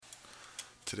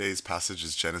Today's passage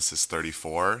is Genesis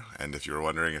 34, and if you were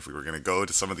wondering if we were going to go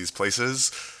to some of these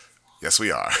places, yes, we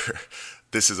are.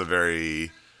 This is a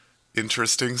very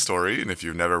interesting story, and if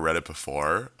you've never read it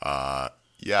before,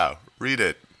 yeah, read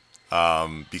it.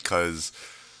 Because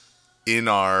in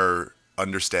our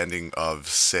understanding of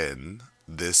sin,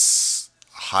 this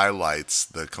highlights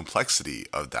the complexity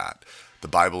of that. The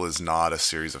Bible is not a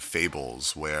series of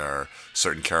fables where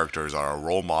certain characters are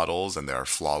role models and they are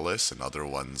flawless and other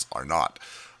ones are not.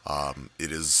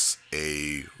 It is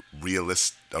a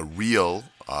real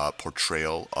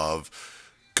portrayal of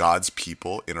God's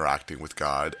people interacting with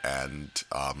God and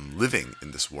living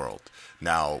in this world.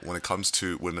 Now, when it comes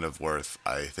to women of worth,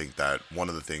 I think that one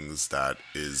of the things that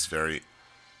is very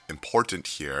important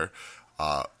here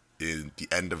in the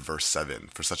end of verse 7,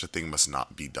 for such a thing must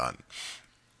not be done.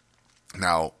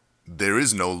 Now, there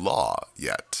is no law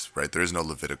yet, right? There is no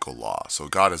Levitical law. So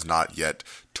God has not yet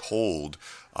told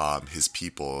his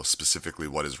people specifically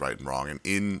what is right and wrong. And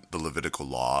in the Levitical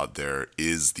law, there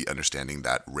is the understanding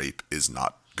that rape is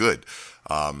not good,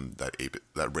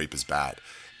 that rape is bad.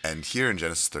 And here in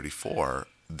Genesis 34,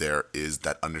 there is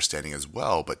that understanding as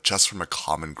well, but just from a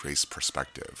common grace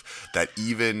perspective, that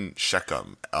even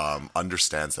Shechem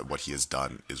understands that what he has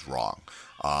done is wrong,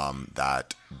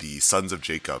 that the sons of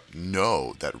Jacob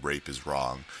know that rape is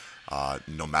wrong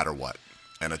no matter what.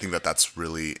 And I think that that's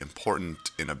really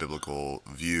important in a biblical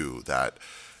view, that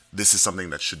this is something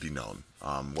that should be known.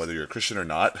 Whether you're a Christian or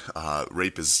not,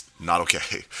 rape is not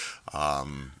okay.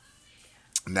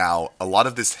 Now, a lot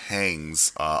of this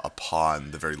hangs upon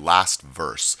the very last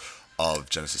verse of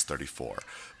Genesis 34,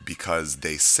 because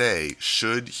they say,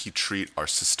 should he treat our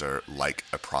sister like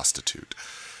a prostitute?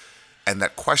 And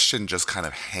that question just kind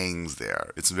of hangs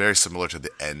there. It's very similar to the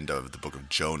end of the book of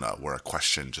Jonah, where a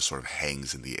question just sort of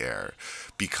hangs in the air,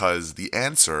 because the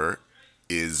answer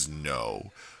is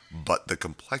no, but the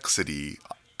complexity,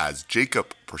 as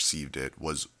Jacob perceived it,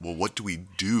 was, well, what do we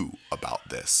do about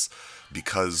this?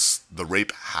 Because the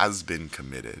rape has been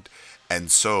committed,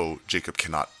 and so Jacob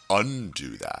cannot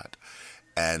undo that.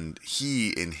 And he,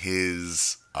 in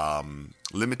his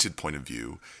limited point of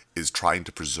view, is trying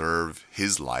to preserve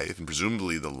his life, and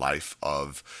presumably the life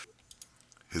of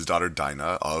his daughter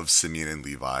Dinah, of Simeon and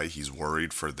Levi. He's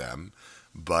worried for them,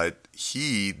 but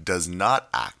he does not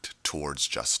act towards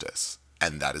justice,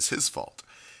 and that is his fault.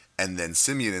 And then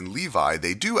Simeon and Levi,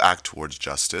 they do act towards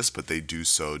justice, but they do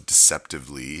so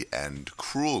deceptively and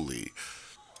cruelly.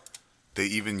 They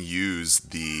even use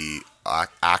the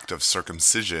act of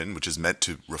circumcision, which is meant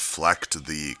to reflect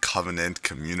the covenant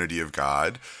community of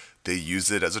God. They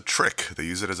use it as a trick. They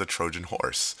use it as a Trojan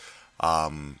horse.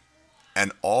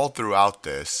 And all throughout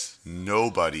this,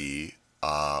 nobody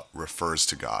refers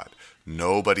to God.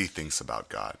 Nobody thinks about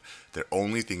God. They're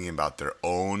only thinking about their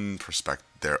own perspective,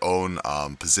 their own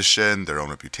position, their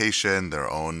own reputation, their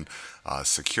own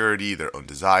security, their own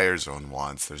desires, their own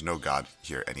wants. There's no God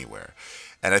here anywhere.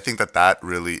 And I think that that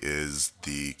really is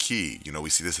the key. You know, we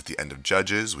see this at the end of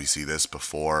Judges. We see this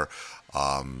before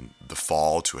the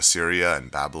fall to Assyria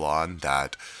and Babylon,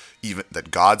 that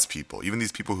God's people, even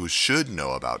these people who should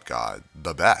know about God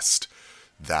the best,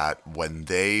 that when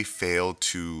they fail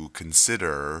to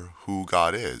consider who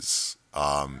God is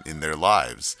in their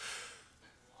lives,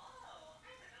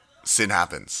 sin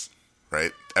happens,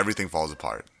 right? Everything falls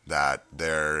apart. That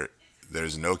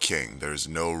there's no king, there's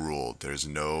no rule, there's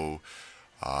no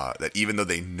that even though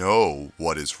they know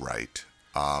what is right,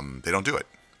 they don't do it,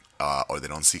 or they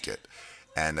don't seek it.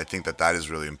 And I think that that is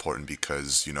really important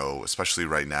because, you know, especially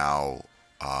right now,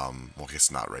 well, I guess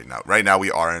not right now. Right now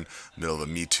we are in the middle of a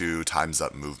Me Too, Time's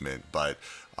Up movement, but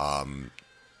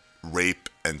rape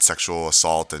and sexual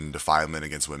assault and defilement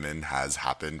against women has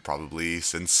happened probably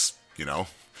since, you know,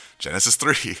 Genesis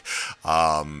 3.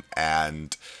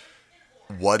 And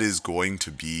what is going to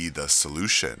be the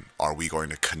solution? Are we going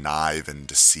to connive and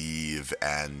deceive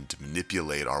and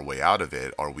manipulate our way out of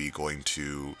it? Are we going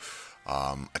to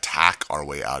attack our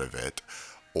way out of it?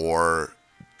 Or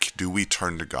do we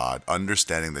turn to God,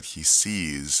 understanding that he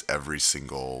sees every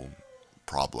single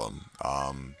problem,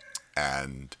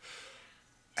 and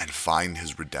find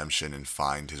his redemption and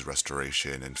find his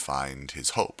restoration and find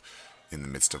his hope in the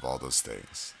midst of all those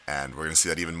things? And we're going to see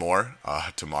that even more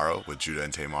tomorrow with Judah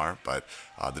and Tamar. But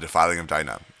the defiling of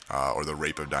Dinah, or the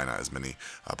rape of Dinah, as many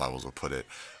Bibles will put it,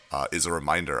 is a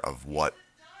reminder of what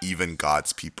even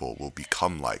God's people will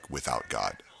become like without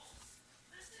God.